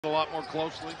A lot more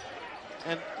closely.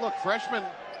 And look, freshmen,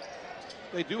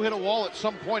 they do hit a wall at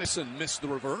some point. And missed the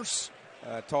reverse.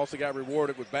 Tulsa got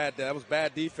rewarded with that was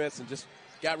bad defense and just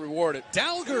got rewarded.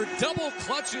 Dalger double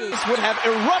clutches. This would have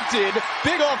erupted.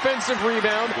 Big offensive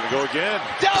rebound. Gonna go again.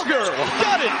 Dalger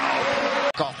got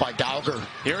it. Off by Dalger.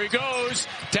 Here he goes.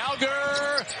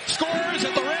 Dalger scores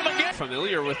at the rim again.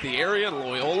 Familiar with the area in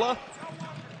Loyola.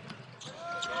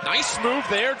 Nice move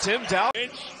there, Tim Dalger.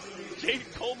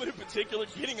 Jaden Coleman in particular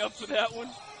getting up for that one.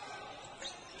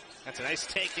 That's a nice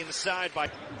take inside by...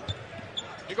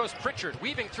 Here goes Pritchard,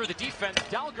 weaving through the defense.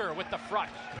 Dalger with the front.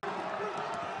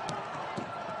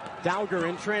 Dalger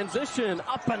in transition,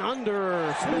 up and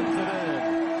under, spins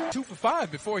it in. 2 for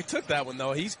 5 before he took that one,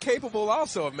 though. He's capable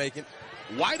also of making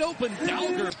Wide open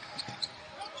Dalger.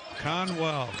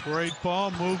 Conwell, great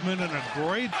ball movement and a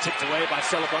great... Tipped away by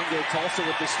Celebunga. Tulsa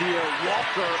with the steal.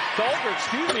 Dalger,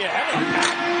 ahead of the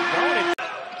pack.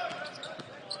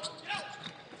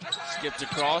 Skipped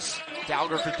across.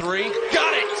 Dalger for three.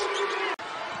 Got it!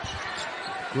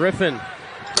 Griffin.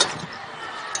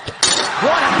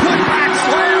 What a putback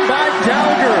slam by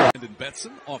Dalger! And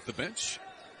Betson off the bench.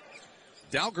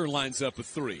 Dalger lines up a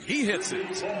three. He hits it.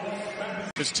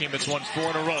 His team has won 4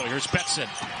 in a row. Here's Betson.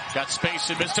 Got space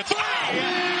and missed a three.